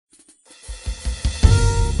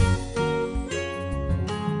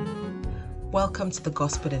Welcome to the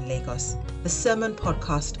Gospel in Lagos, the sermon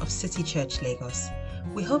podcast of City Church Lagos.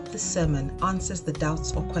 We hope this sermon answers the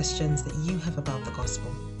doubts or questions that you have about the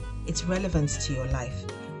gospel, its relevance to your life,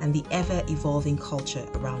 and the ever-evolving culture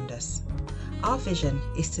around us. Our vision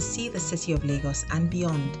is to see the city of Lagos and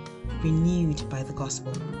beyond renewed by the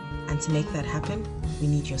gospel. And to make that happen, we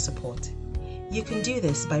need your support. You can do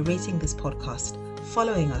this by rating this podcast,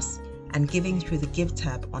 following us, and giving through the Give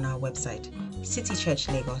tab on our website,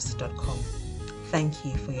 citychurchlagos.com. Thank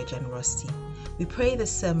you for your generosity. We pray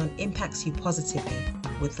this sermon impacts you positively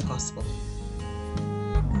with the gospel.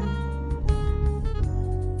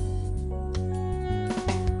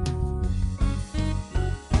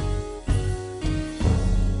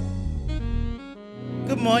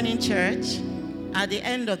 Good morning, church. At the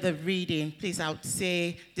end of the reading, please, I would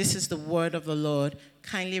say, this is the word of the Lord.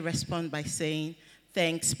 Kindly respond by saying,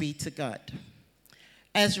 thanks be to God.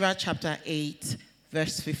 Ezra chapter 8,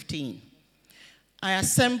 verse 15. I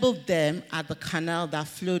assembled them at the canal that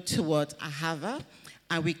flowed towards Ahava,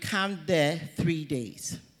 and we camped there 3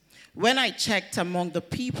 days. When I checked among the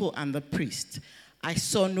people and the priests, I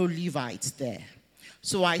saw no Levites there.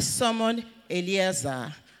 So I summoned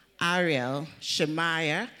Eleazar, Ariel,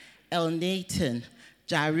 Shemaiah, Elnathan,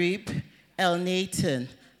 Jarib, Elnathan,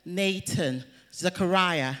 Nathan,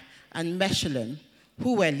 Zechariah, and Meshullam,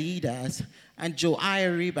 who were leaders, and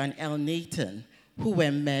Joiarib and Elnathan, who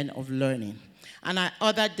were men of learning. And I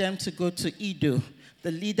ordered them to go to Iddo, the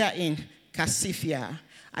leader in Casiphia.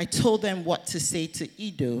 I told them what to say to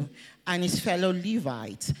Iddo and his fellow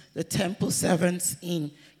Levites, the temple servants in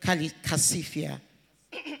Casiphia,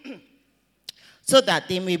 so that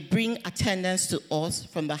they may bring attendance to us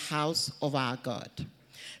from the house of our God.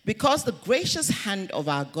 Because the gracious hand of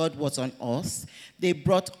our God was on us, they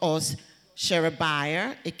brought us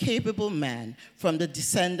Sherebiah, a capable man from the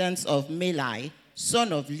descendants of Melai,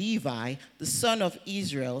 son of Levi, the son of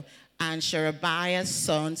Israel, and Sherebiah's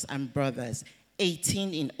sons and brothers,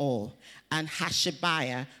 18 in all, and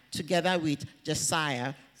Hashabiah, together with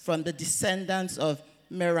Jesiah, from the descendants of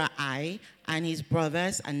Merari, and his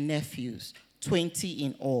brothers and nephews, 20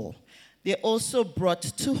 in all. They also brought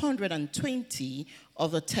 220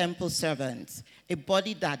 of the temple servants, a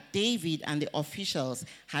body that David and the officials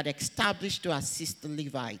had established to assist the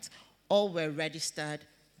Levites. All were registered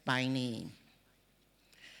by name.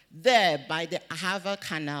 There, by the Ahava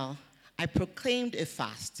Canal, I proclaimed a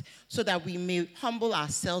fast so that we may humble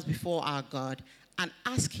ourselves before our God and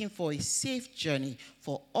ask him for a safe journey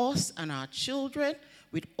for us and our children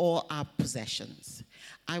with all our possessions.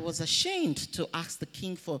 I was ashamed to ask the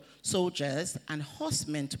king for soldiers and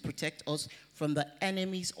horsemen to protect us from the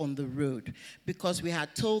enemies on the road, because we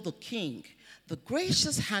had told the king, the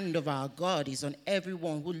gracious hand of our God is on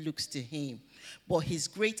everyone who looks to him, but his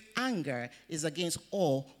great anger is against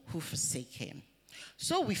all who forsake him.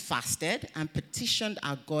 So we fasted and petitioned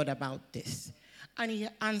our God about this, and he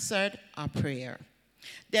answered our prayer.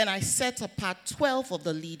 Then I set apart 12 of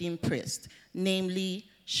the leading priests, namely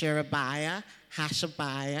Sherebiah,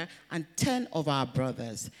 Hashabiah, and 10 of our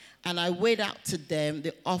brothers. And I weighed out to them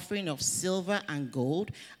the offering of silver and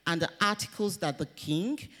gold and the articles that the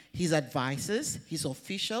king, his advisors, his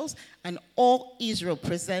officials, and all Israel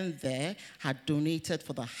present there had donated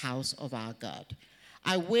for the house of our God.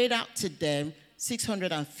 I weighed out to them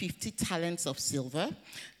 650 talents of silver,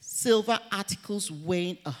 silver articles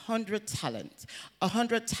weighing 100 talents,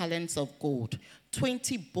 100 talents of gold,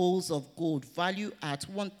 20 bowls of gold valued at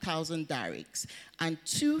 1,000 darics, and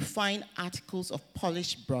 2 fine articles of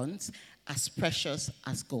polished bronze as precious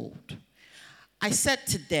as gold. I said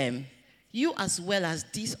to them, you as well as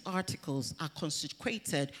these articles are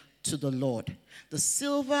consecrated to the Lord. The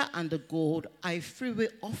silver and the gold are a freewill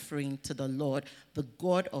offering to the Lord, the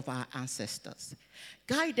God of our ancestors.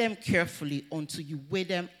 Guide them carefully until you weigh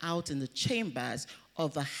them out in the chambers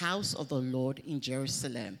of the house of the Lord in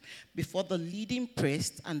Jerusalem, before the leading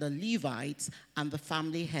priests and the Levites and the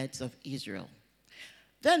family heads of Israel.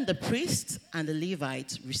 Then the priests and the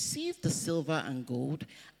Levites received the silver and gold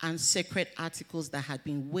and sacred articles that had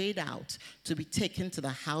been weighed out to be taken to the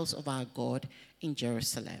house of our God in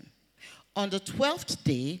Jerusalem. On the 12th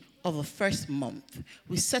day of the first month,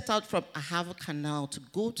 we set out from Ahava Canal to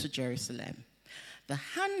go to Jerusalem. The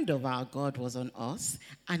hand of our God was on us,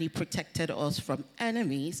 and he protected us from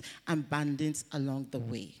enemies and bandits along the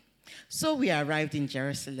way. So we arrived in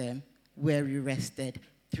Jerusalem, where we rested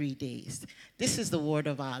 3 days. This is the word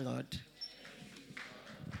of our Lord.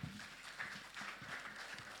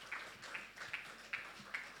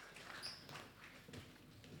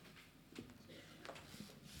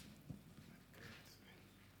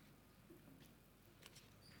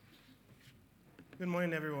 Good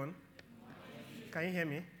morning, everyone. Can you hear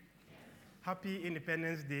me? Happy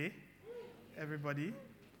Independence Day, everybody.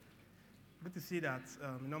 Good to see that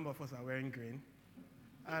a number of us are wearing green.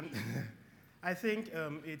 And I think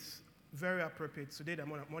it's very appropriate today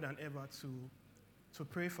more than ever to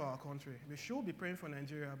pray for our country. We should be praying for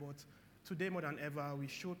Nigeria, but today more than ever, we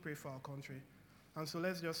should pray for our country. And so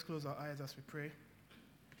let's just close our eyes as we pray.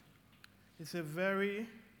 It's a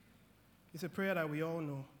prayer that we all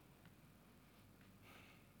know.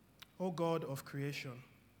 O God of creation,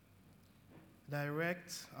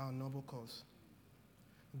 direct our noble cause.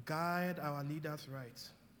 Guide our leaders right.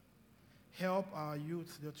 Help our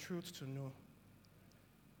youth the truth to know.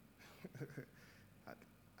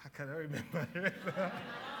 I cannot remember.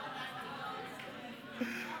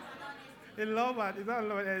 In love and, is that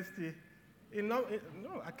love and honesty? No,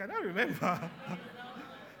 I cannot remember.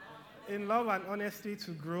 In love and honesty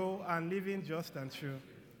to grow and living just and true.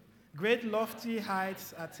 Great lofty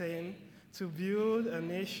heights attain to build a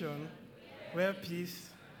nation where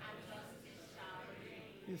peace.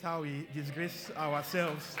 This is how we disgrace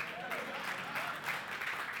ourselves.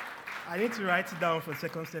 I need to write it down for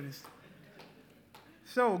second service.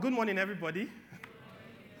 So, good morning, everybody.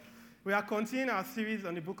 We are continuing our series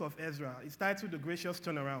on the book of Ezra. It's titled The Gracious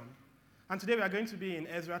Turnaround. And today we are going to be in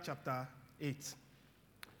Ezra chapter 8.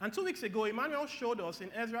 And 2 weeks ago, Emmanuel showed us in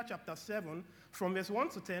Ezra chapter 7, from verse 1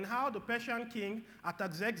 to 10, how the Persian king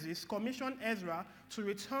Artaxerxes commissioned Ezra to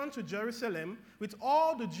return to Jerusalem with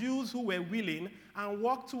all the Jews who were willing and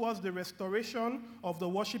work towards the restoration of the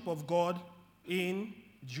worship of God in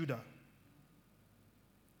Judah.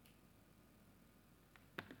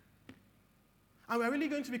 And we're really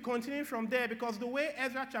going to be continuing from there because the way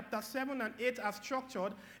Ezra chapter 7 and 8 are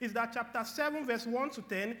structured is that chapter 7 verse 1 to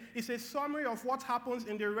 10 is a summary of what happens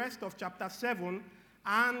in the rest of chapter 7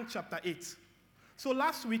 and chapter 8. So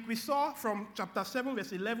last week we saw from chapter 7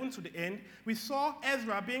 verse 11 to the end, we saw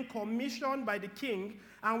Ezra being commissioned by the king,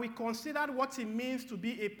 and we considered what it means to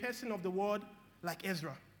be a person of the word like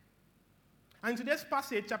Ezra. And in today's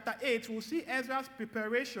passage, chapter 8, we'll see Ezra's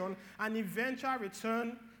preparation and eventual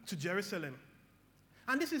return to Jerusalem.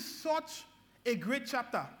 And this is such a great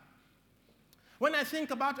chapter. When I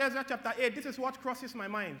think about Ezra chapter 8, this is what crosses my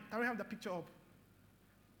mind. Can we have the picture up?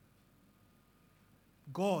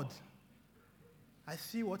 God, I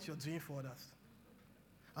see what you're doing for others.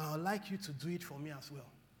 And I'd like you to do it for me as well.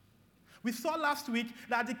 We saw last week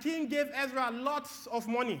that the king gave Ezra lots of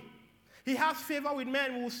money. He has favor with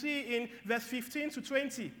men, we'll see in verse 15 to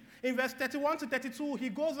 20. In verse 31 to 32, he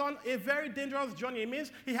goes on a very dangerous journey. It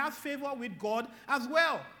means he has favor with God as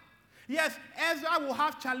well. Yes, Ezra will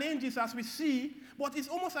have challenges as we see, but it's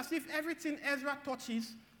almost as if everything Ezra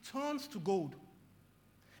touches turns to gold.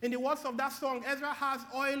 In the words of that song, Ezra has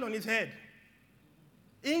oil on his head,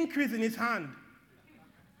 increase in his hand,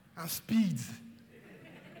 and speed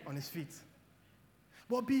on his feet.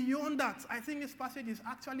 But beyond that, I think this passage is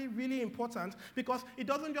actually really important because it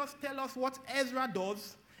doesn't just tell us what Ezra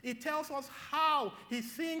does, it tells us how he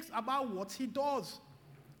thinks about what he does.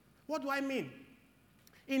 What do I mean?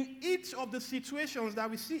 In each of the situations that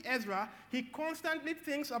we see Ezra, he constantly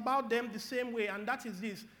thinks about them the same way, and that is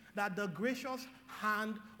this, that the gracious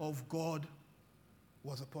hand of God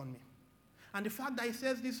was upon me. And the fact that he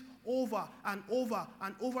says this over and over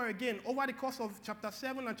and over again, over the course of chapter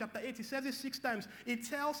 7 and chapter 8, he says it 6 times. It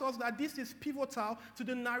tells us that this is pivotal to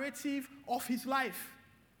the narrative of his life.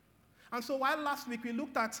 And so while last week we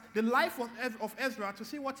looked at the life of Ezra to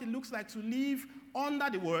see what it looks like to live under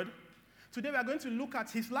the word, today we are going to look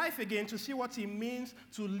at his life again to see what it means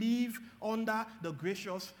to live under the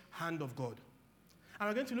gracious hand of God. And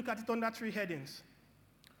we're going to look at it under 3 headings.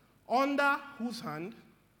 Under whose hand?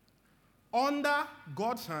 Under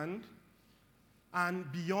God's hand, and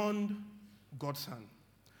beyond God's hand.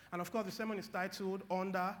 And of course, the sermon is titled,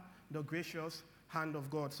 Under the Gracious Hand of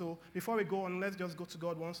God. So before we go on, let's just go to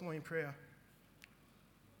God once more in prayer.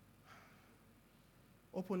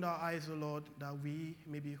 Open our eyes, O Lord, that we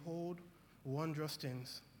may behold wondrous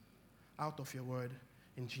things out of your word,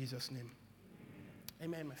 in Jesus' name.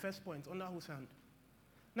 Amen. My first point, under whose hand?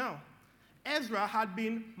 Now, Ezra had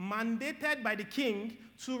been mandated by the king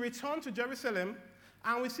to return to Jerusalem,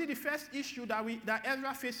 and we see the first issue that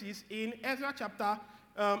Ezra faces in Ezra chapter,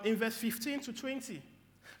 in verse 15 to 20.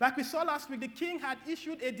 Like we saw last week, the king had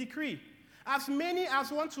issued a decree. As many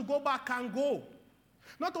as want to go back can go.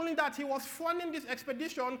 Not only that, he was funding this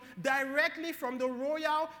expedition directly from the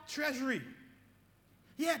royal treasury.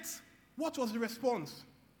 Yet, what was the response?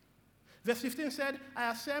 Verse 15 said, I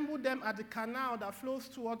assembled them at the canal that flows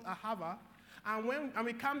towards Ahava, and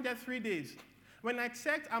we camped there 3 days. When I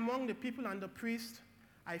checked among the people and the priests,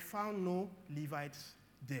 I found no Levites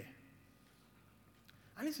there.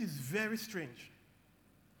 And this is very strange.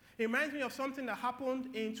 It reminds me of something that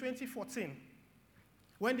happened in 2014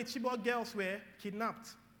 when the Chibok girls were kidnapped.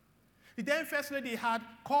 The then First Lady had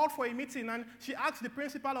called for a meeting, and she asked the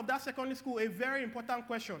principal of that secondary school a very important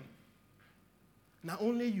question. Now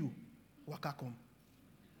only you, waka come.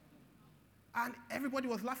 And everybody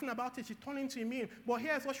was laughing about it. She turned into me. But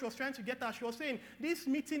here's what she was trying to get at. She was saying, this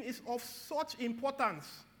meeting is of such importance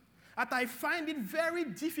that I find it very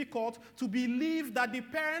difficult to believe that the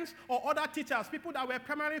parents or other teachers, people that were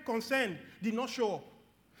primarily concerned, did not show up.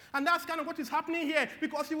 And that's kind of what is happening here,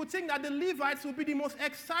 because you would think that the Levites would be the most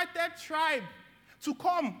excited tribe to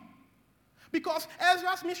come. Because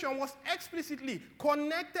Ezra's mission was explicitly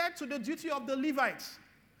connected to the duty of the Levites.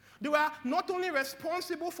 They were not only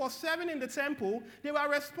responsible for serving in the temple, they were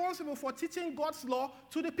responsible for teaching God's law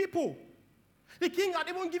to the people. The king had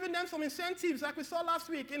even given them some incentives, like we saw last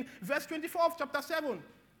week in verse 24 of chapter 7. He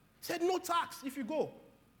said, no tax if you go.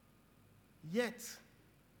 Yet,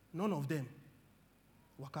 none of them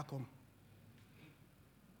waka come.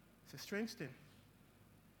 It's a strange thing.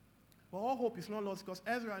 But all hope is not lost, because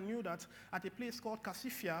Ezra knew that at a place called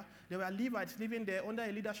Kasifia, there were Levites living there under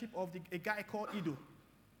a leadership of a guy called Iddo.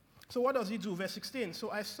 So what does he do? Verse 16.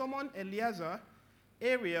 So I summoned Eleazar,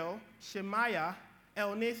 Ariel, Shemaiah,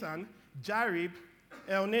 Elnathan, Jarib,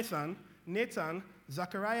 Elnathan, Nathan,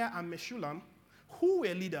 Zechariah, and Meshulam, who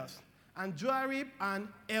were leaders, and Joarib and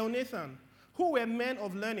Elnathan, who were men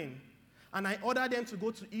of learning. And I ordered them to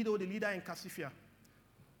go to Iddo, the leader in Kasifia.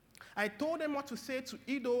 I told them what to say to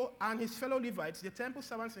Iddo and his fellow Levites, the temple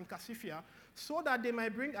servants in Kasifia, so that they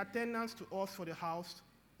might bring attendance to us for the house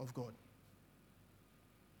of God.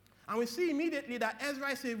 And we see immediately that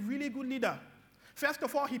Ezra is a really good leader. First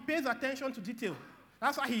of all, he pays attention to detail.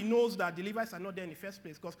 That's why he knows that the Levites are not there in the first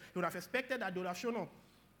place, because he would have expected that they would have shown up.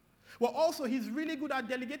 Well, also, he's really good at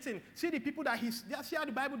delegating. See how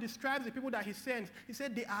the Bible describes the people that he sends. He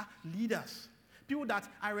said they are leaders, people that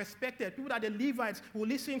are respected, people that the Levites will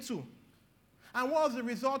listen to. And what was the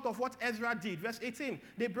result of what Ezra did? Verse 18,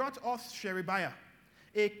 they brought us Sherebiah,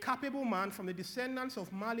 a capable man from the descendants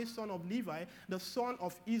of Mali, son of Levi, the son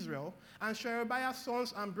of Israel, and Sherebiah's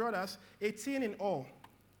sons and brothers, 18 in all.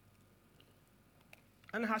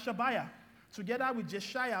 And Hashabiah, together with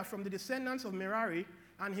Jeshiah from the descendants of Merari,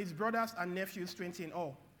 and his brothers and nephews, 20 in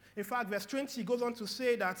all. In fact, verse 20 goes on to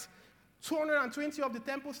say that 220 of the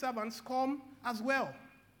temple servants come as well.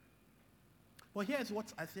 But here's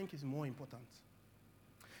what I think is more important.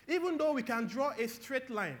 Even though we can draw a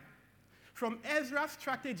straight line from Ezra's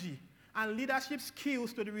strategy and leadership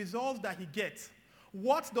skills to the results that he gets,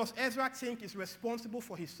 what does Ezra think is responsible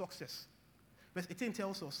for his success? Verse 18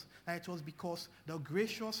 tells us that it was because the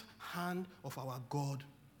gracious hand of our God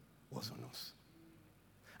was on us.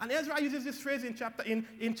 And Ezra uses this phrase in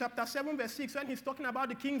chapter 7, verse 6, when he's talking about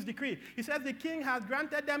the king's decree. He says the king has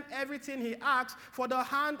granted them everything he asked, for the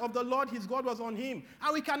hand of the Lord his God was on him.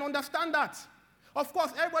 And we can understand that. Of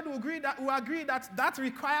course, everybody will agree that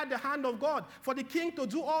required the hand of God for the king to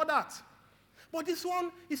do all that. But this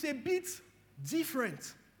one is a bit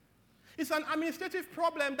different. It's an administrative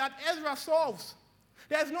problem that Ezra solves.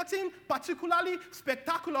 There's nothing particularly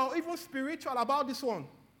spectacular or even spiritual about this one.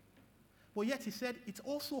 But yet he said it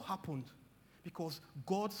also happened because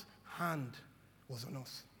God's hand was on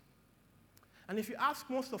us. And if you ask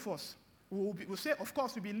most of us, we'll say, of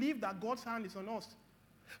course, we believe that God's hand is on us.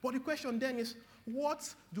 But the question then is,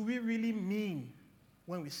 what do we really mean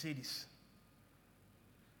when we say this?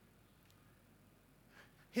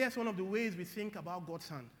 Here's one of the ways we think about God's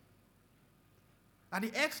hand. And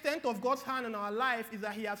the extent of God's hand in our life is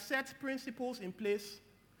that he has set principles in place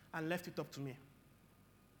and left it up to me.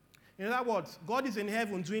 In other words, God is in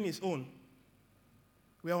heaven doing his own.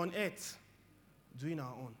 We are on earth doing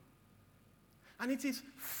our own. And it is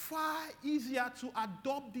far easier to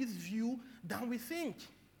adopt this view than we think.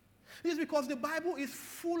 This is because the Bible is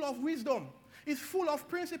full of wisdom. It's full of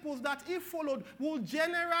principles that, if followed, will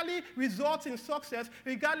generally result in success,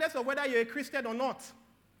 regardless of whether you're a Christian or not.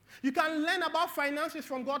 You can learn about finances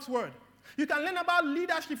from God's word. You can learn about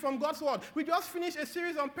leadership from God's word. We just finished a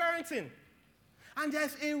series on parenting. And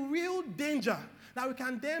there's a real danger that we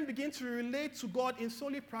can then begin to relate to God in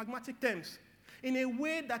solely pragmatic terms, in a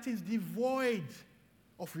way that is devoid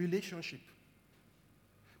of relationship.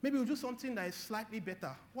 Maybe we'll do something that is slightly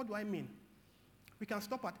better. What do I mean? We can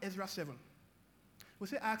stop at Ezra 7. We'll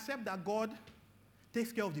say, I accept that God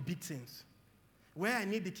takes care of the big things. Where I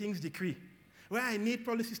need the king's decree, where I need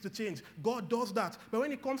policies to change, God does that. But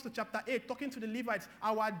when it comes to chapter 8, talking to the Levites,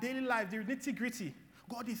 our daily life, the nitty-gritty,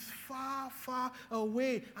 God is far, far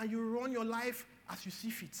away, and you run your life as you see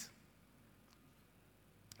fit.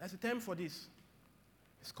 There's a term for this.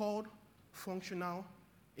 It's called functional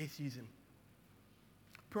atheism.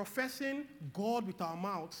 Professing God with our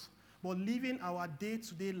mouths, but living our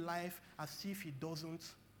day-to-day life as if he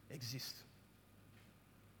doesn't exist.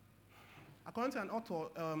 According to an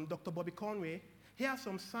author, Dr. Bobby Conway, here are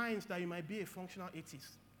some signs that you might be a functional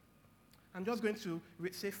atheist. I'm just going to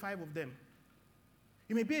say 5 of them.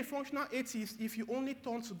 You may be a functional atheist if you only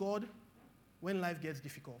turn to God when life gets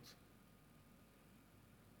difficult.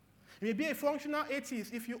 You may be a functional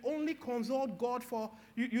atheist if you only consult God for,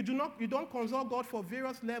 you don't consult God for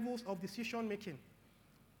various levels of decision making.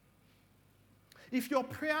 If your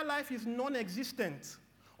prayer life is non-existent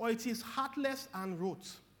or it is heartless and rote.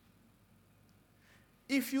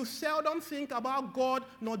 If you seldom think about God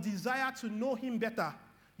nor desire to know him better,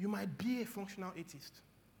 you might be a functional atheist.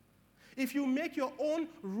 If you make your own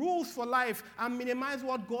rules for life and minimize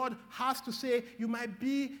what God has to say, you might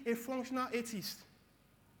be a functional atheist.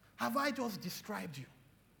 Have I just described you?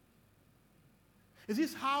 Is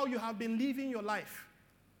this how you have been living your life?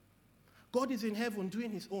 God is in heaven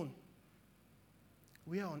doing his own.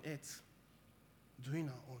 We are on earth doing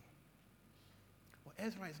our own. But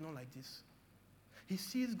Ezra is not like this. He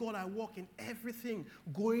sees God at work in everything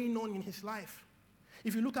going on in his life.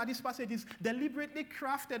 If you look at this passage, it's deliberately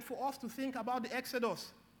crafted for us to think about the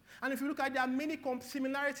Exodus. And if you look at it, there are many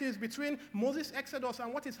similarities between Moses' Exodus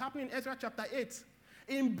and what is happening in Ezra chapter 8.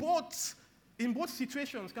 In both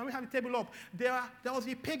situations, can we have the table up? There was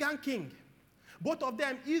a pagan king. Both of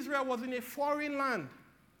them, Israel was in a foreign land.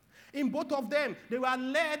 In both of them, they were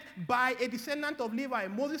led by a descendant of Levi,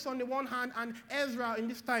 Moses on the one hand and Ezra in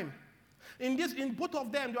this time. In both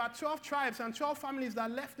of them, there are 12 tribes and 12 families that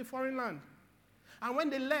left the foreign land. And when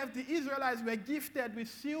they left, the Israelites were gifted with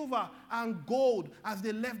silver and gold as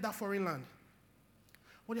they left that foreign land.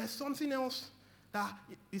 But there's something else that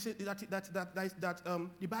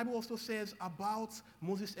the Bible also says about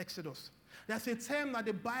Moses' Exodus. There's a term that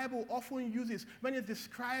the Bible often uses when it's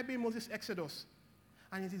describing Moses' Exodus.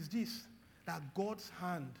 And it is this, that God's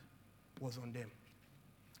hand was on them.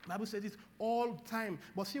 The Bible says this all the time.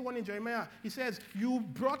 But see one in Jeremiah, he says, you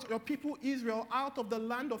brought your people Israel out of the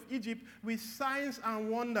land of Egypt with signs and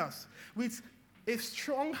wonders, with a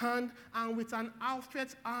strong hand and with an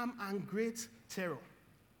outstretched arm and great terror.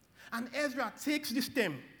 And Ezra takes this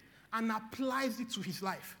term and applies it to his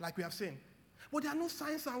life, like we have seen. But there are no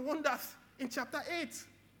signs and wonders in chapter 8.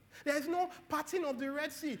 There is no parting of the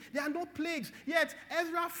Red Sea. There are no plagues. Yet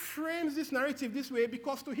Ezra frames this narrative this way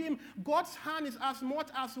because to him, God's hand is as much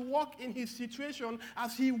as work in his situation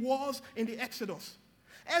as he was in the Exodus.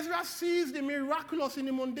 Ezra sees the miraculous in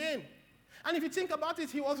the mundane. And if you think about it,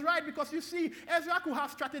 he was right because you see, Ezra could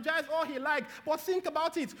have strategized all he liked, but think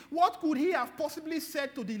about it. What could he have possibly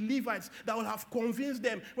said to the Levites that would have convinced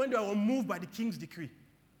them when they were moved by the king's decree?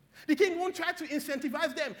 The king won't try to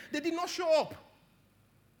incentivize them. They did not show up.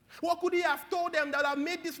 What could he have told them that have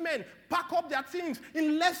made these men pack up their things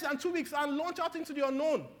in less than 2 weeks and launch out into the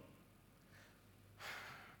unknown?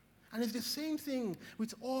 And it's the same thing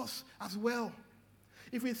with us as well.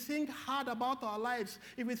 If we think hard about our lives,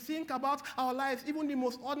 if we think about our lives, even the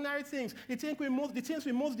most ordinary things, the things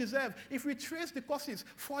we most deserve, if we trace the causes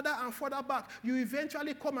further and further back, you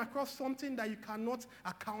eventually come across something that you cannot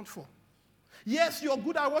account for. Yes, you're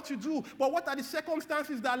good at what you do, but what are the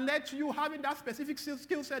circumstances that led to you having that specific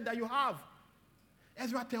skill set that you have?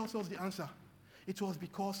 Ezra tells us the answer. It was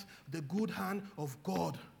because the good hand of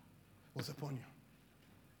God was upon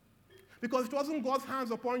you. Because it wasn't God's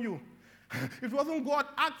hands upon you. It wasn't God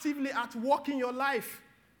actively at work in your life.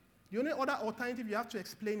 The only other alternative you have to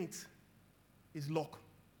explain it is luck.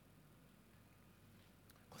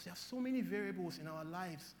 Because there are so many variables in our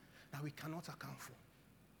lives that we cannot account for.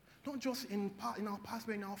 Not just in our past,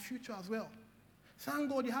 but in our future as well.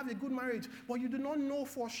 Thank God you have a good marriage, but you do not know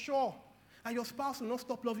for sure that your spouse will not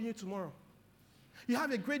stop loving you tomorrow. You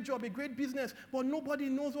have a great job, a great business, but nobody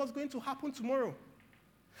knows what's going to happen tomorrow.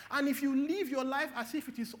 And if you live your life as if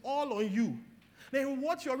it is all on you, then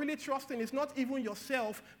what you're really trusting is not even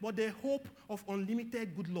yourself, but the hope of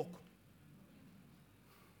unlimited good luck.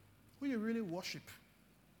 Who you really worship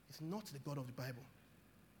is not the God of the Bible,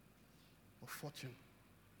 but fortune.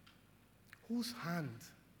 Whose hand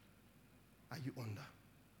are you under?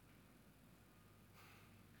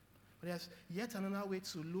 But there's yet another way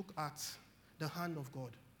to look at the hand of God.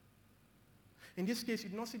 In this case, you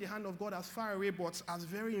do not see the hand of God as far away, but as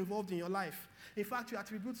very involved in your life. In fact, you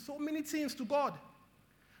attribute so many things to God.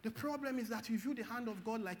 The problem is that you view the hand of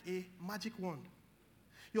God like a magic wand.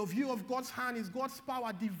 Your view of God's hand is God's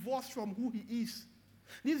power divorced from who he is.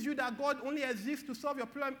 This view that God only exists to solve your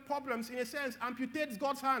problems, in a sense, amputates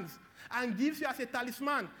God's hands and gives you as a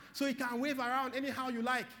talisman so you can wave around anyhow you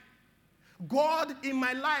like. God in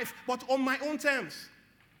my life, but on my own terms.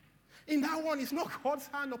 In that one, it's not God's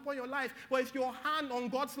hand upon your life, but it's your hand on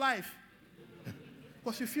God's life.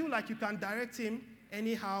 Because you feel like you can direct him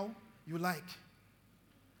anyhow you like.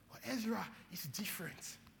 But Ezra is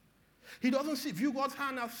different. He doesn't view God's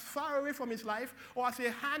hand as far away from his life or as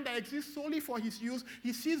a hand that exists solely for his use.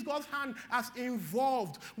 He sees God's hand as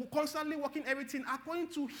involved, constantly working everything according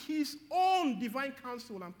to his own divine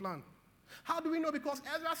counsel and plan. How do we know? Because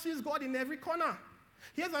Ezra sees God in every corner.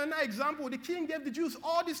 Here's another example. The king gave the Jews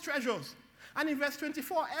all these treasures. And in verse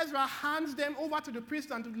 24, Ezra hands them over to the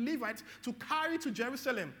priests and to the Levites to carry to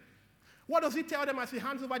Jerusalem. What does he tell them as he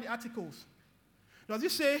hands over the articles? Does he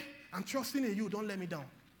say, I'm trusting in you, don't let me down?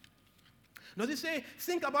 Does he say,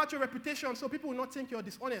 think about your reputation so people will not think you're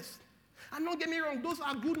dishonest? And don't get me wrong, those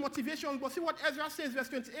are good motivations, but see what Ezra says, verse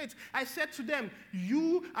 28. I said to them,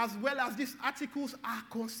 you as well as these articles are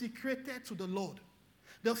consecrated to the Lord.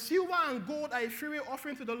 The silver and gold are a freewill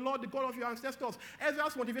offering to the Lord, the God of your ancestors.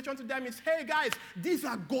 Ezra's motivation to them is, hey guys, these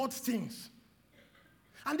are God's things.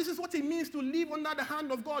 And this is what it means to live under the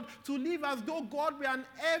hand of God, to live as though God were an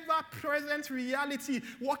ever-present reality,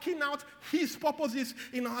 working out his purposes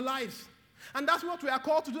in our lives. And that's what we are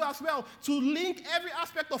called to do as well, to link every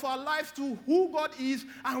aspect of our lives to who God is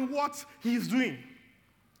and what he is doing.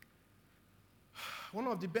 One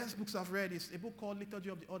of the best books I've read is a book called Liturgy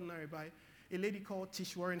of the Ordinary by a lady called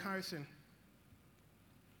Tish Warren Harrison.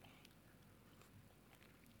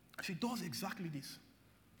 She does exactly this.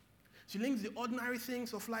 She links the ordinary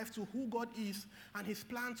things of life to who God is and his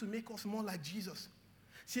plan to make us more like Jesus.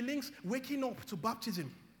 She links waking up to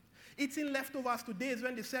baptism. Eating leftovers to days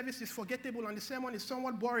when the service is forgettable and the sermon is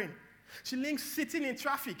somewhat boring. She links sitting in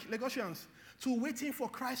traffic, Lagosians, to waiting for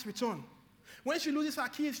Christ's return. When she loses her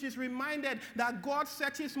keys, she's reminded that God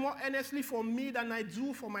searches more earnestly for me than I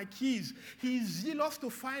do for my keys. He is zealous to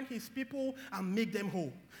find his people and make them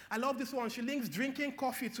whole. I love this one. She links drinking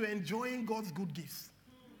coffee to enjoying God's good gifts.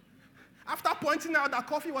 After pointing out that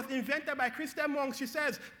coffee was invented by Christian monks, she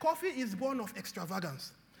says, coffee is born of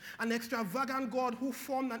extravagance. An extravagant God who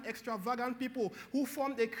formed an extravagant people, who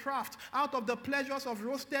formed a craft out of the pleasures of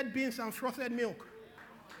roasted beans and frothed milk.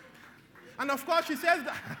 And of course, she says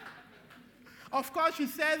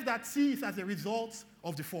that tea is as a result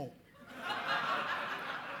of the fall.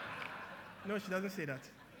 No, she doesn't say that.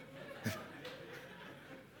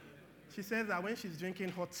 She says that when she's drinking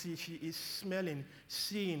hot tea, she is smelling,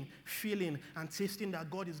 seeing, feeling, and tasting that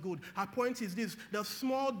God is good. Her point is this: the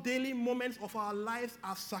small daily moments of our lives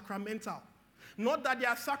are sacramental. Not that they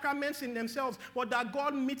are sacraments in themselves, but that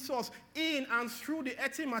God meets us in and through the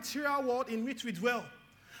earthly material world in which we dwell.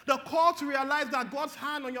 The call to realize that God's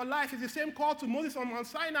hand on your life is the same call to Moses on Mount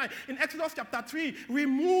Sinai in Exodus chapter 3.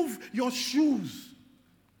 Remove your shoes,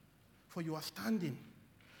 for you are standing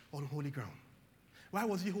on holy ground. Why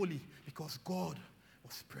was he holy? Because God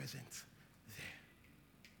was present there.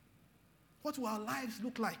 What will our lives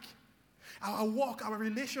look like? Our work, our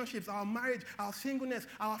relationships, our marriage, our singleness,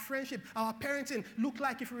 our friendship, our parenting look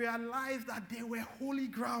like if we realize that they were holy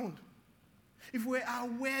ground. If we're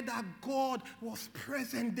aware that God was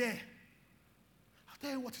present there. I'll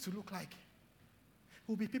tell you what it will look like.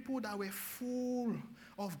 We'll be people that were full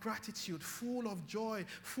of gratitude, full of joy,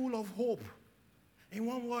 full of hope. In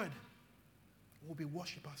one word, we'll be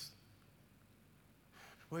worshipers.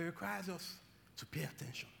 But it requires us to pay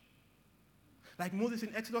attention. Like Moses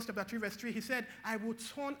in Exodus chapter 3, verse 3, he said, I will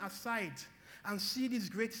turn aside and see this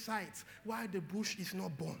great sight while the bush is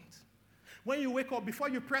not burnt. When you wake up, before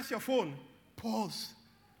you press your phone, pause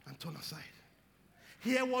and turn aside.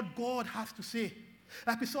 Hear what God has to say.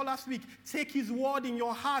 Like we saw last week, take his word in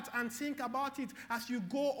your heart and think about it as you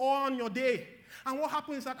go on your day. And what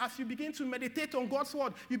happens is that as you begin to meditate on God's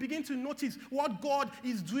word, you begin to notice what God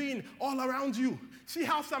is doing all around you. See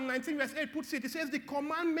how Psalm 19 verse 8 puts it. It says, the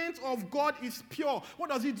commandment of God is pure. What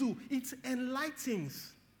does it do? It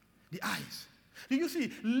enlightens the eyes. Do you see?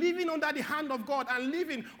 Living under the hand of God and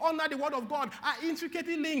living under the word of God are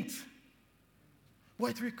intricately linked.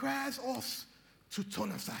 But it requires us to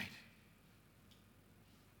turn aside.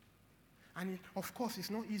 And of course, it's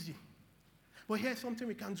not easy. But here's something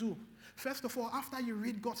we can do. First of all, after you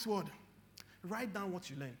read God's word, write down what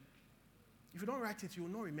you learn. If you don't write it, you will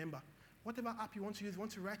not remember. Whatever app you want to use, you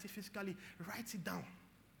want to write it physically, write it down.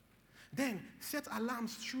 Then set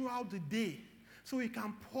alarms throughout the day so you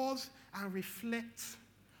can pause and reflect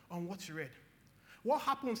on what you read. What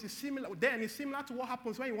happens is similar to what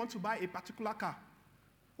happens when you want to buy a particular car.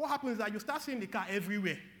 What happens is that you start seeing the car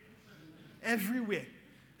everywhere. Everywhere.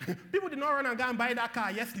 People did not run and go and buy that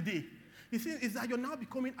car yesterday. You see, it's that you're now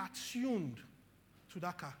becoming attuned to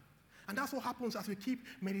that car. And that's what happens as we keep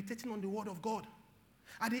meditating on the word of God.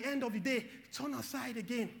 At the end of the day, turn aside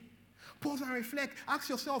again. Pause and reflect. Ask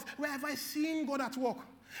yourself, where have I seen God at work?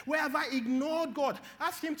 Where have I ignored God?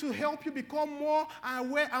 Ask him to help you become more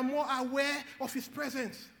aware of his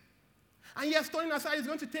presence. And yes, turning aside is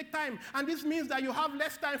going to take time. And this means that you have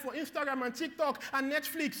less time for Instagram and TikTok and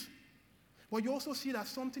Netflix. But you also see that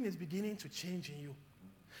something is beginning to change in you.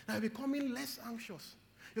 Now you're becoming less anxious.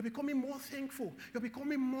 You're becoming more thankful. You're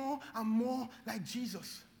becoming more and more like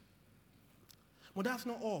Jesus. But that's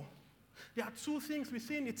not all. There are two things we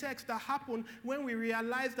see in the text that happen when we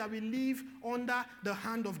realize that we live under the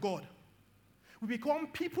hand of God. We become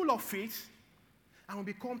people of faith, and we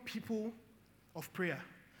become people of prayer.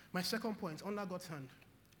 My second point, under God's hand.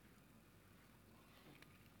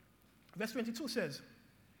 Verse 22 says,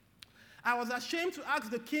 I was ashamed to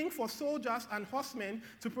ask the king for soldiers and horsemen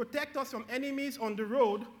to protect us from enemies on the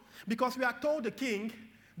road, because we are told the king,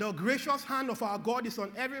 the gracious hand of our God is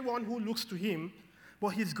on everyone who looks to him, but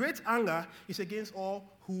his great anger is against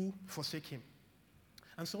all who forsake him.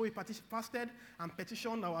 And so we fasted and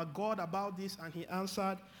petitioned our God about this, and he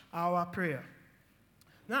answered our prayer.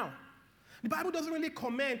 Now, the Bible doesn't really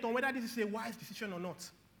comment on whether this is a wise decision or not.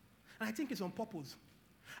 And I think it's on purpose.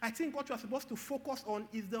 I think what you are supposed to focus on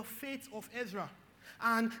is the faith of Ezra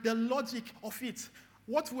and the logic of it.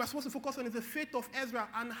 What we are supposed to focus on is the faith of Ezra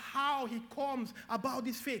and how he comes about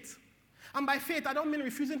this faith. And by faith, I don't mean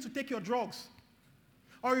refusing to take your drugs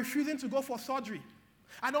or refusing to go for surgery.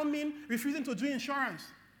 I don't mean refusing to do insurance.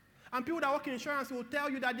 And people that work in insurance will tell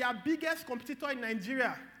you that their biggest competitor in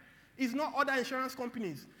Nigeria is not other insurance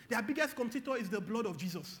companies. Their biggest competitor is the blood of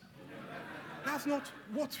Jesus. That's not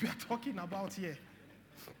what we are talking about here.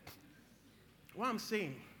 What I'm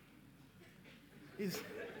saying is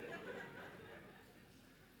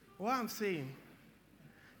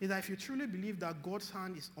that if you truly believe that God's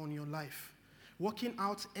hand is on your life, working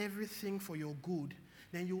out everything for your good,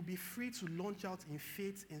 then you will be free to launch out in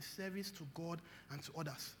faith, in service to God and to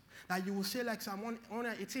others. That you will say like Psalm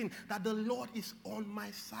 118, that the Lord is on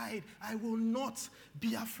my side. I will not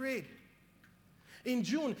be afraid. In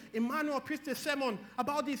June, Emmanuel preached a sermon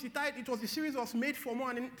about this. It was a series of Made for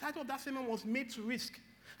More, and the title of that sermon was Made to Risk.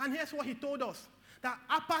 And here's what he told us, that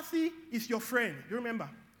apathy is your friend, you remember,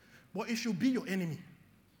 but it should be your enemy.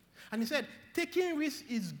 And he said, taking risk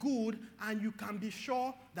is good, and you can be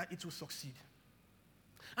sure that it will succeed.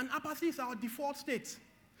 And apathy is our default state.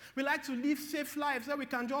 We like to live safe lives where we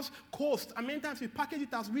can just coast, and many times we package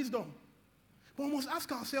it as wisdom. But we must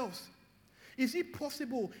ask ourselves, is it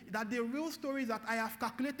possible that the real story is that I have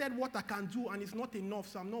calculated what I can do and it's not enough,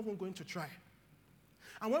 so I'm not even going to try?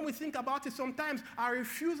 And when we think about it, sometimes our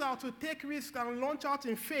refusal to take risks and launch out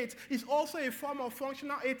in faith is also a form of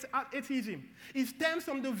functional atheism. It stems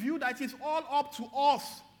from the view that it's all up to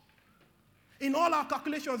us. In all our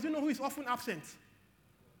calculations, you know who is often absent?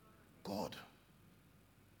 God.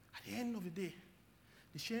 At the end of the day,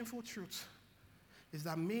 the shameful truth is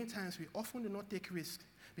that many times we often do not take risks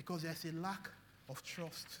because there's a lack of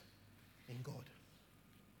trust in God.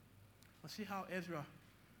 And see how Ezra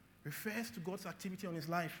refers to God's activity on his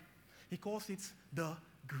life. He calls it the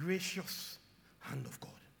gracious hand of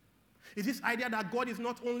God. It's this idea that God is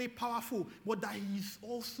not only powerful, but that he is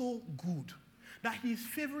also good. That he is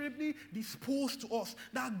favorably disposed to us.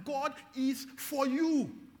 That God is for you.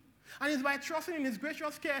 And it's by trusting in his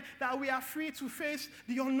gracious care that we are free to face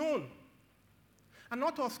the unknown. And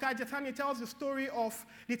author Sky Jetani tells the story of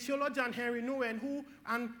the theologian Henry Nouwen,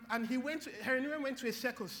 Henry Nouwen went to a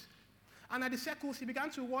circus. And at the circus, he began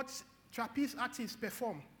to watch trapeze artists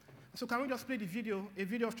perform. So can we just play a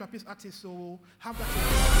video of trapeze artists, so we'll have that.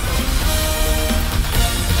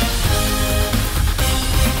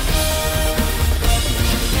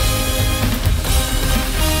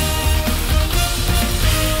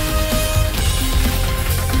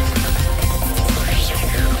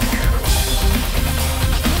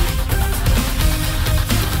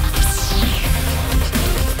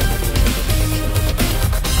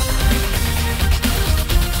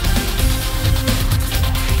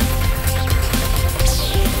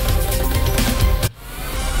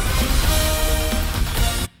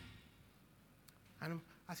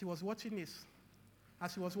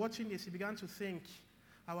 As he was watching this, he began to think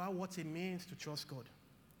about what it means to trust God.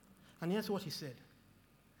 And here's what he said.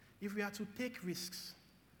 If we are to take risks,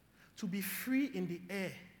 to be free in the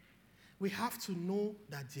air, we have to know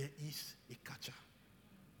that there is a catcher.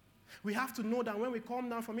 We have to know that when we come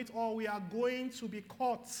down from it all, we are going to be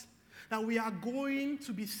caught, that we are going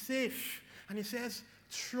to be safe. And he says,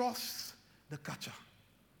 trust the catcher.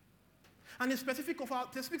 And the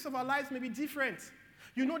specifics of our lives may be different.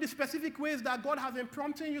 You know the specific ways that God has been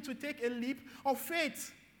prompting you to take a leap of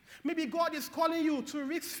faith. Maybe God is calling you to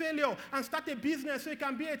risk failure and start a business so you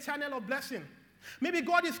can be a channel of blessing. Maybe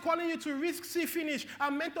God is calling you to risk see finish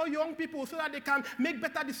and mentor young people so that they can make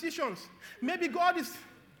better decisions. Maybe God is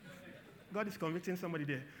convicting somebody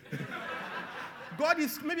there.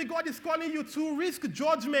 Maybe God is calling you to risk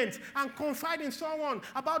judgment and confide in someone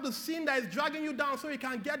about the sin that is dragging you down so you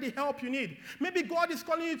can get the help you need. Maybe God is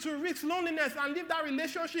calling you to risk loneliness and leave that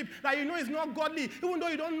relationship that you know is not godly, even though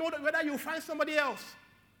you don't know whether you'll find somebody else.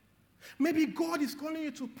 Maybe God is calling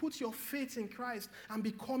you to put your faith in Christ and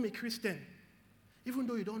become a Christian, even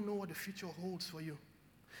though you don't know what the future holds for you.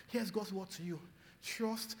 Here's God's word to you.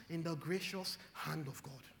 Trust in the gracious hand of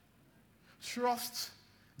God. Trust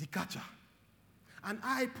the catcher. And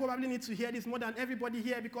I probably need to hear this more than everybody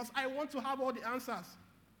here because I want to have all the answers.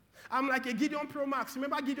 I'm like a Gideon Pro Max.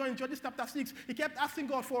 Remember Gideon in Judges chapter 6? He kept asking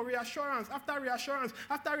God for reassurance after reassurance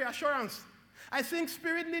after reassurance. I think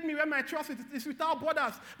Spirit lead me where my trust is without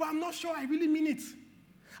borders, but I'm not sure I really mean it.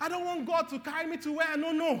 I don't want God to carry me to where I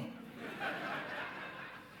don't know.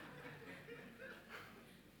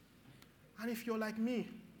 And if you're like me,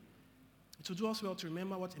 it would do us well to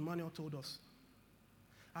remember what Emmanuel told us.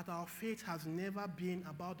 That our faith has never been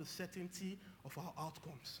about the certainty of our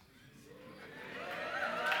outcomes.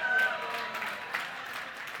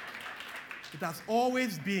 It has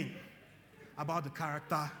always been about the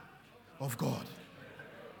character of God.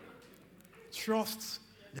 Trust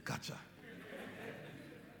the catcher.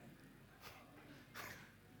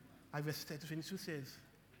 Verse 22 says,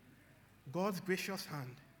 God's gracious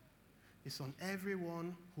hand is on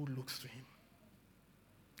everyone who looks to him.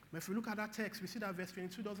 But if we look at that text, we see that verse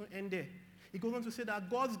 22 doesn't end there. It goes on to say that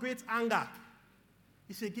God's great anger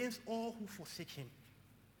is against all who forsake him.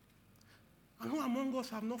 And who among us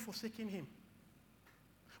have not forsaken him?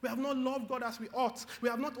 We have not loved God as we ought. We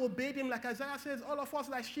have not obeyed him. Like Isaiah says, all of us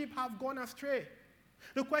like sheep have gone astray.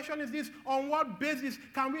 The question is this: on what basis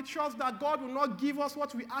can we trust that God will not give us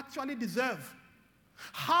what we actually deserve?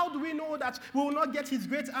 How do we know that we will not get his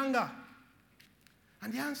great anger?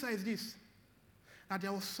 And the answer is this: that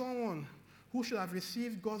there was someone who should have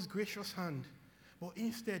received God's gracious hand, but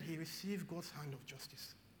instead he received God's hand of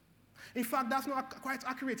justice. In fact, that's not quite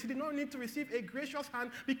accurate. He did not need to receive a gracious hand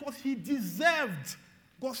because he deserved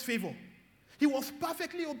God's favor. He was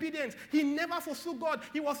perfectly obedient. He never forsook God.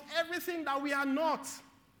 He was everything that we are not.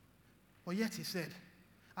 But yet he said,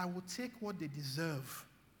 I will take what they deserve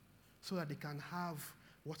so that they can have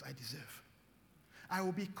what I deserve. I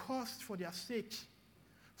will be cursed for their sake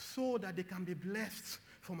so that they can be blessed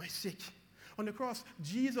for my sake. On the cross,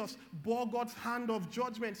 Jesus bore God's hand of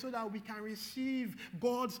judgment so that we can receive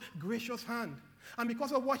God's gracious hand. And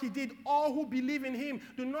because of what he did, all who believe in him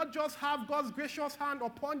do not just have God's gracious hand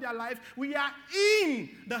upon their life. We are in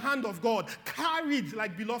the hand of God, carried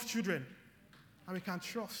like beloved children. And we can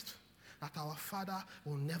trust that our Father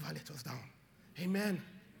will never let us down. Amen.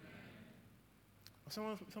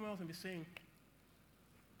 Someone else will be saying,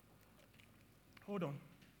 hold on.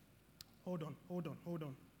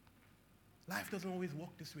 Life doesn't always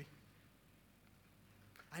work this way.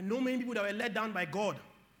 I know many people that were let down by God.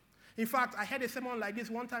 In fact, I heard a sermon like this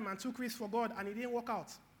one time and took risks for God, and it didn't work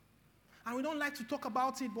out. And we don't like to talk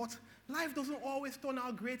about it, but life doesn't always turn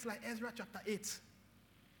out great like Ezra chapter 8.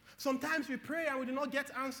 Sometimes we pray and we do not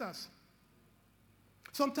get answers.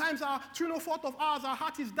 Sometimes through no fault of ours, our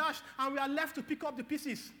heart is dashed and we are left to pick up the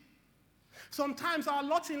pieces. Sometimes our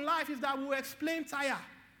lot in life is that we will explain tire.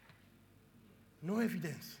 No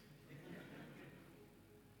evidence.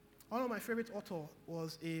 One of my favorite authors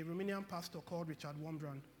was a Romanian pastor called Richard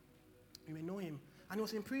Wurmbrand. You may know him. And he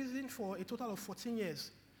was in prison for a total of 14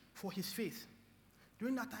 years for his faith.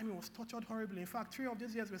 During that time, he was tortured horribly. In fact, 3 of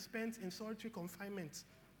these years were spent in solitary confinement.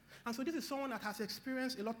 And so this is someone that has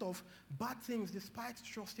experienced a lot of bad things despite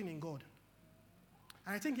trusting in God.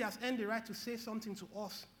 And I think he has earned the right to say something to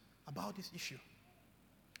us about this issue.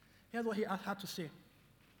 Here's what he had to say.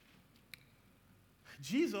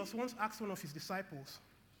 Jesus once asked one of his disciples,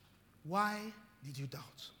 "Why did you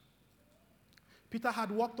doubt?" Peter had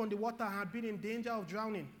walked on the water and had been in danger of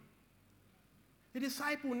drowning. The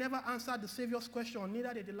disciple never answered the Savior's question,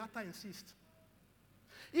 neither did the latter insist.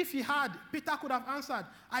 If he had, Peter could have answered,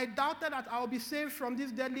 "I doubted that I will be saved from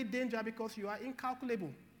this deadly danger because you are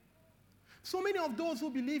incalculable." So many of those who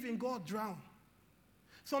believe in God drown.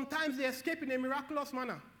 Sometimes they escape in a miraculous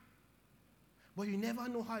manner. But you never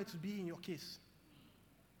know how it will be in your case.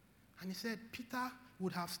 And he said, Peter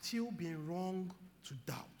would have still been wrong to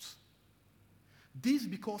doubt. This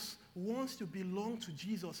because once you belong to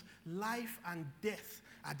Jesus, life and death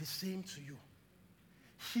are the same to you.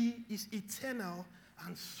 He is eternal,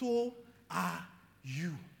 and so are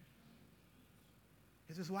you.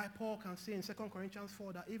 This is why Paul can say in 2 Corinthians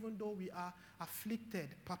 4 that even though we are afflicted,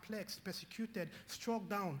 perplexed, persecuted, struck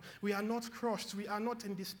down, we are not crushed, we are not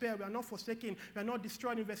in despair, we are not forsaken, we are not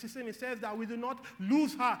destroyed. In verse 16 it says that we do not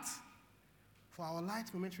lose heart. For our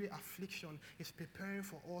light momentary affliction is preparing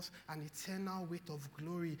for us an eternal weight of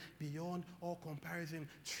glory beyond all comparison.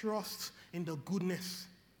 Trust in the goodness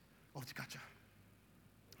of the catcher.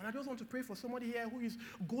 And I just want to pray for somebody here who is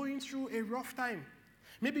going through a rough time.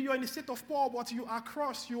 Maybe you're in the state of Paul, but you are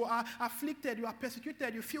crushed, you are afflicted, you are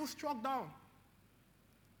persecuted, you feel struck down.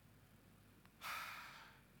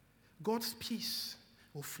 God's peace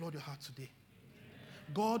will flood your heart today.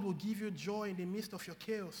 God will give you joy in the midst of your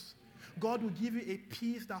chaos. God will give you a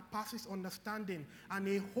peace that passes understanding and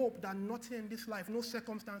a hope that nothing in this life, no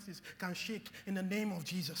circumstances can shake in the name of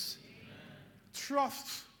Jesus. Amen.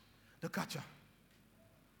 Trust the catcher.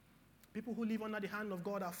 People who live under the hand of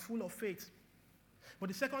God are full of faith. But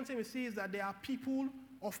the second thing we see is that they are people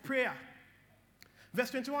of prayer. Verse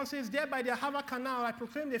 21 says, thereby the Hava canal I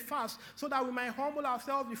proclaim the fast, so that we might humble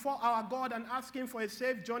ourselves before our God and ask him for a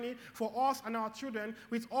safe journey for us and our children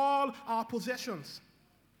with all our possessions.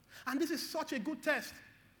 And this is such a good test,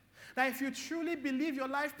 that if you truly believe your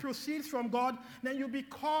life proceeds from God, then you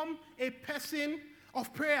become a person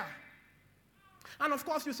of prayer. And of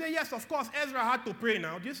course, you say, yes, of course, Ezra had to pray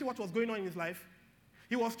now. Do you see what was going on in his life?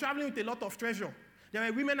 He was traveling with a lot of treasure. There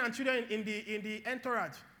were women and children in the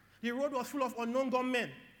entourage. The road was full of unknown gunmen.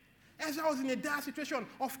 Ezra was in a dire situation.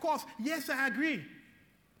 Of course, yes, I agree.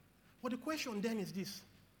 But the question then is this.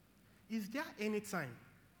 Is there any time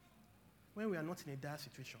when we are not in a dire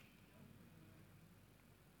situation?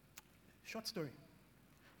 Short story.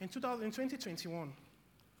 In 2021,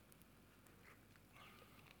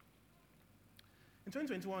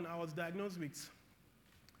 I was diagnosed with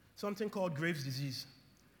something called Graves' disease.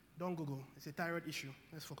 Don't Google. It's a thyroid issue.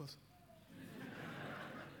 Let's focus.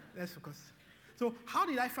 Let's focus. So how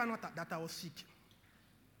did I find out that I was sick?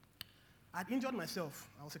 I'd injured myself.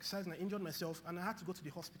 I was exercising. I injured myself, and I had to go to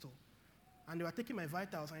the hospital. And they were taking my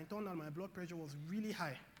vitals, and it turned out my blood pressure was really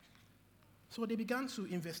high. So they began to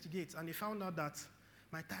investigate, and they found out that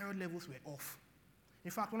my thyroid levels were off.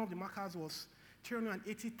 In fact, one of the markers was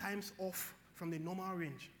 380 times off from the normal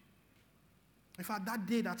range. In fact, that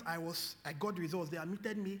day that I got the results, they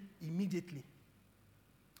admitted me immediately.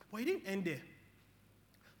 But it didn't end there.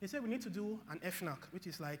 They said we need to do an FNAC, which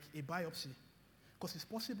is like a biopsy, because it's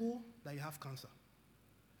possible that you have cancer.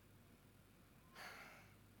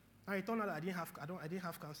 And it turned out that I didn't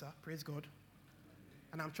have cancer, praise God.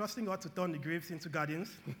 And I'm trusting God to turn the graves into gardens.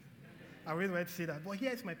 I always wanted to say that. But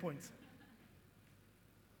here's my point.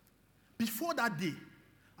 Before that day,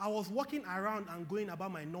 I was walking around and going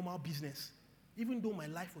about my normal business, even though my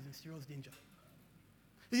life was in serious danger.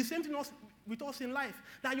 It's the same thing with us in life.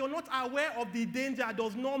 That you're not aware of the danger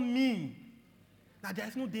does not mean that there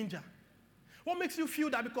is no danger. What makes you feel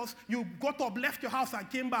that because you got up, left your house, and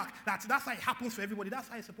came back, that's how it happens for everybody? That's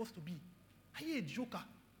how it's supposed to be. Are you a joker?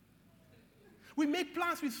 We make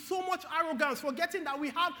plans with so much arrogance, forgetting that we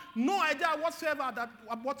have no idea whatsoever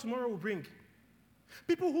what tomorrow will bring.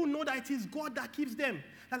 People who know that it is God that keeps them.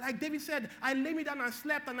 And like David said, I lay me down and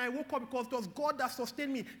slept, and I woke up because it was God that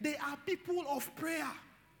sustained me. They are people of prayer.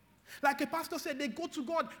 Like a pastor said, they go to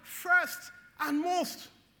God first and most.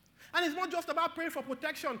 And it's not just about praying for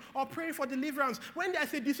protection or praying for deliverance. When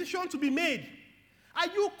there's a decision to be made, are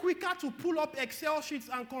you quicker to pull up Excel sheets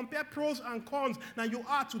and compare pros and cons than you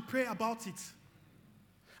are to pray about it?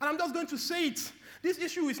 And I'm just going to say it. This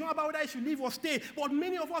issue is not about whether I should leave or stay, but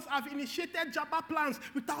many of us have initiated Jabba plans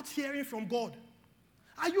without hearing from God.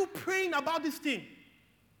 Are you praying about this thing?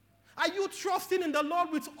 Are you trusting in the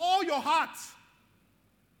Lord with all your heart?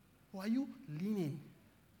 Or are you leaning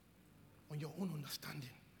on your own understanding?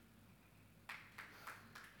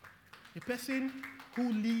 A person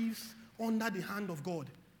who lives under the hand of God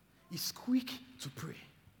is quick to pray.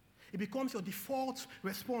 It becomes your default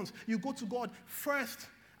response. You go to God first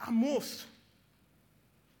and most.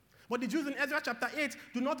 But the Jews in Ezra chapter 8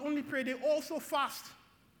 do not only pray, they also fast.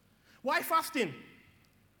 Why fasting?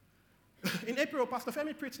 In April, Pastor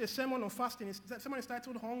Femi preached a sermon on fasting. His sermon is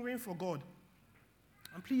titled Hungering for God.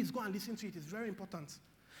 And please go and listen to it. It's very important.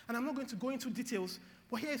 And I'm not going to go into details,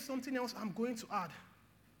 but here is something else I'm going to add.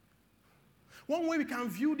 One way we can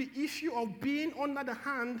view the issue of being under a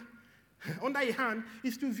hand,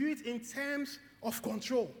 is to view it in terms of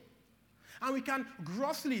control. And we can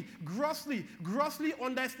grossly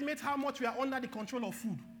underestimate how much we are under the control of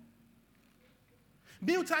food.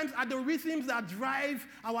 Meal times are the rhythms that drive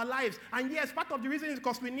our lives. And yes, part of the reason is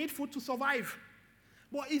because we need food to survive.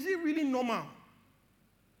 But is it really normal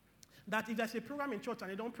that if there's a program in church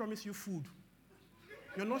and they don't promise you food,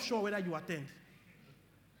 you're not sure whether you attend?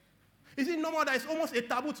 Is it normal that it's almost a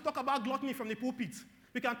taboo to talk about gluttony from the pulpit?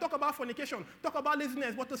 We can talk about fornication, talk about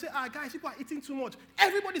laziness, but to say, guys, people are eating too much.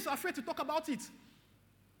 Everybody's afraid to talk about it.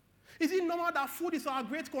 Is it normal that food is our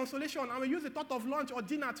great consolation and we use the thought of lunch or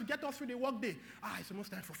dinner to get us through the workday? It's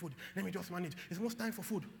almost time for food. Let me just manage. It's almost time for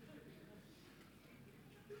food.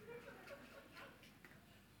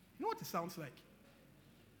 You know what it sounds like?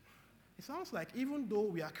 It sounds like even though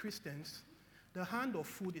we are Christians, the hand of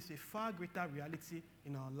food is a far greater reality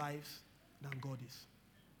in our lives than God is.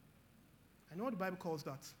 I know what the Bible calls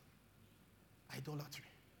that. Idolatry.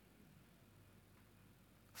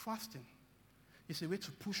 Fasting is a way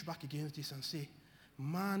to push back against this and say,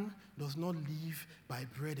 man does not live by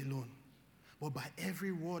bread alone, but by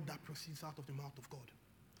every word that proceeds out of the mouth of God.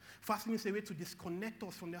 Fasting is a way to disconnect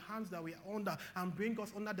us from the hands that we are under and bring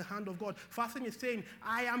us under the hand of God. Fasting is saying,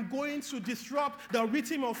 I am going to disrupt the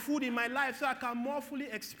rhythm of food in my life so I can more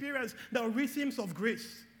fully experience the rhythms of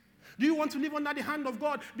grace. Do you want to live under the hand of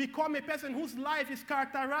God? Become a person whose life is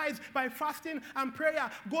characterized by fasting and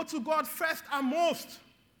prayer. Go to God first and most.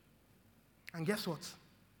 And guess what?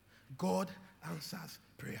 God answers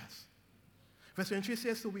prayers. Verse 23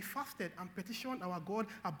 says, so we fasted and petitioned our God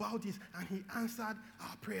about this, and he answered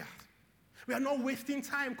our prayers. We are not wasting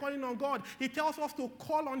time calling on God. He tells us to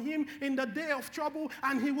call on him in the day of trouble,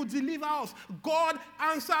 and he will deliver us. God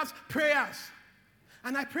answers prayers.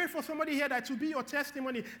 And I pray for somebody here that it will be your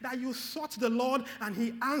testimony that you sought the Lord, and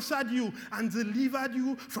he answered you and delivered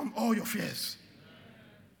you from all your fears.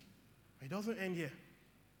 It doesn't end here.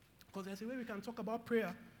 Because there's a way we can talk about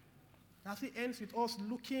prayer. As it ends with us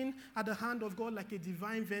looking at the hand of God like a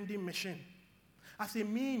divine vending machine, as a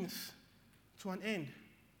means to an end.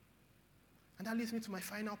 And that leads me to my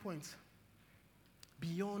final point.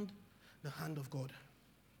 Beyond the hand of God.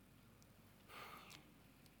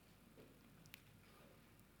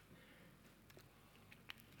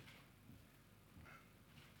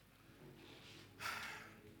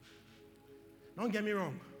 Don't get me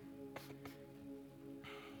wrong.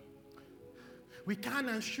 We can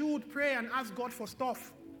and should pray and ask God for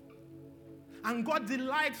stuff. And God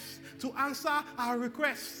delights to answer our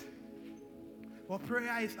requests. But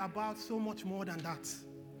prayer is about so much more than that.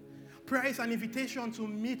 Prayer is an invitation to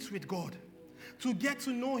meet with God, to get to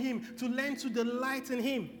know him, to learn to delight in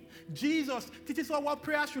him. Jesus teaches us what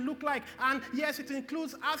prayer should look like. And yes, it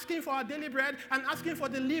includes asking for our daily bread and asking for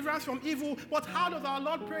deliverance from evil. But how does our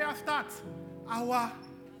Lord's Prayer start? Our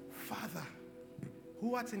Father,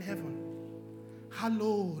 who art in heaven,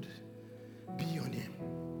 hallowed be your name.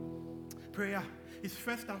 Prayer is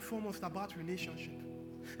first and foremost about relationship.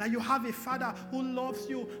 That you have a Father who loves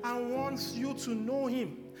you and wants you to know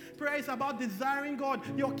him. Prayer is about desiring God,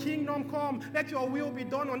 your kingdom come, let your will be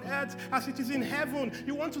done on earth as it is in heaven.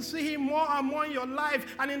 You want to see him more and more in your life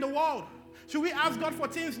and in the world. Should we ask God for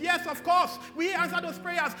things? Yes, of course. Will he answer those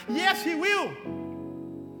prayers? Yes, he will.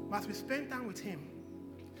 But as we spend time with him,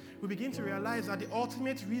 we begin to realize that the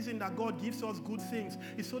ultimate reason that God gives us good things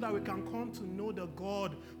is so that we can come to know the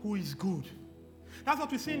God who is good. That's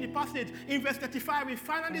what we see in the passage. In verse 35, we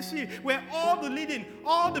finally see where all the leading,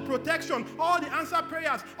 all the protection, all the answered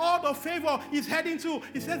prayers, all the favor is heading to.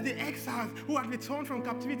 It says the exiles who had returned from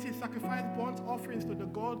captivity sacrificed burnt offerings to the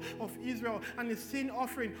God of Israel and the sin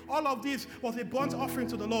offering. All of this was a burnt offering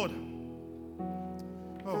to the Lord.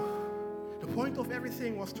 The point of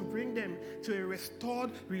everything was to bring them to a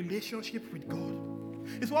restored relationship with God.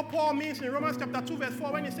 It's what Paul means in Romans chapter 2 verse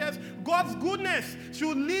 4 when he says, God's goodness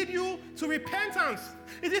should lead you to repentance.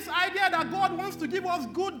 It's this idea that God wants to give us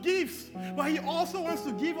good gifts, but he also wants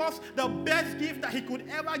to give us the best gift that he could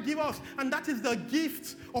ever give us, and that is the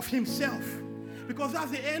gift of himself. Because that's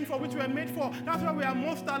the end for which we are made for. That's why we are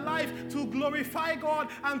most alive, to glorify God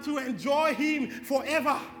and to enjoy him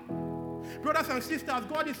forever. Brothers and sisters,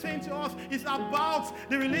 God is saying to us, it's about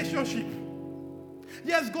the relationship.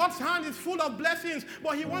 Yes, God's hand is full of blessings,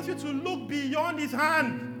 but he wants you to look beyond his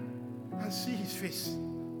hand and see his face.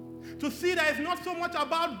 To see that it's not so much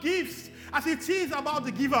about gifts as it is about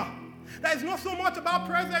the giver. That it's not so much about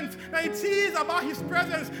presents, that it is about his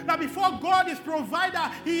presence. That before God is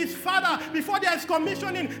provider, he is father. Before there is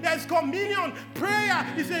commissioning, there is communion. Prayer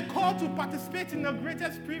is a call to participate in the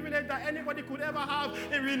greatest privilege that anybody could ever have,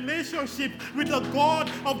 a relationship with the God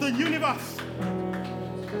of the universe.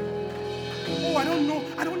 Oh, I don't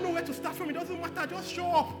know where to start from. It doesn't matter. Just show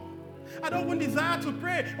up. I don't even desire to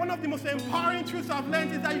pray. One of the most empowering truths I've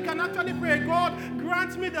learned is that you can actually pray, God,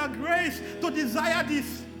 grant me the grace to desire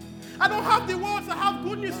this. I don't have the words. I have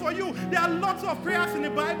good news for you. There are lots of prayers in the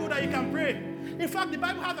Bible that you can pray. In fact, the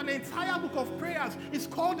Bible has an entire book of prayers. It's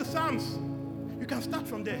called the Psalms. You can start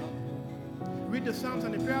from there. Read the Psalms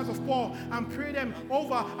and the prayers of Paul and pray them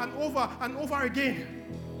over and over and over again.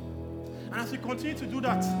 And as we continue to do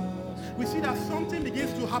that, we see that something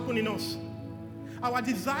begins to happen in us. Our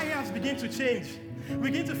desires begin to change.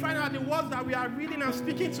 We begin to find out the words that we are reading and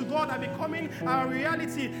speaking to God are becoming our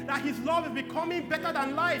reality, that His love is becoming better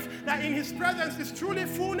than life, that in His presence is truly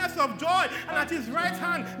fullness of joy, and at His right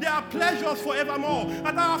hand there are pleasures forevermore.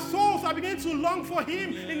 And our souls are beginning to long for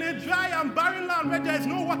Him in a dry and barren land where there is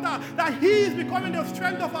no water, that He is becoming the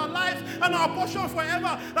strength of our lives and our portion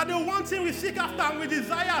forever, that the one thing we seek after and we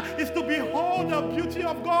desire is to behold the beauty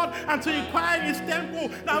of God and to inquire in His temple,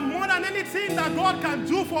 that more than anything that God can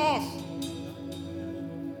do for us,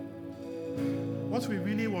 what we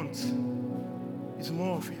really want is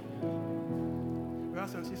more of Him.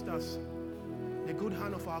 Brothers and sisters, the good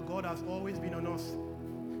hand of our God has always been on us.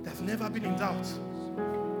 There's never been in doubt.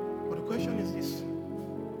 But the question is this: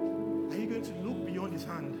 are you going to look beyond His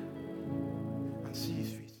hand and see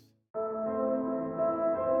His face?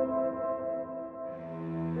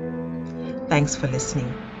 Thanks for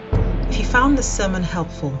listening. If you found this sermon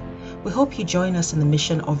helpful, we hope you join us in the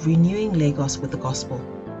mission of renewing Lagos with the gospel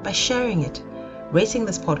by sharing it, rating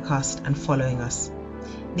this podcast, and following us.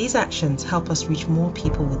 These actions help us reach more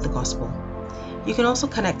people with the gospel. You can also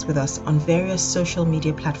connect with us on various social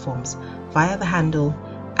media platforms via the handle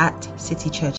 @City Church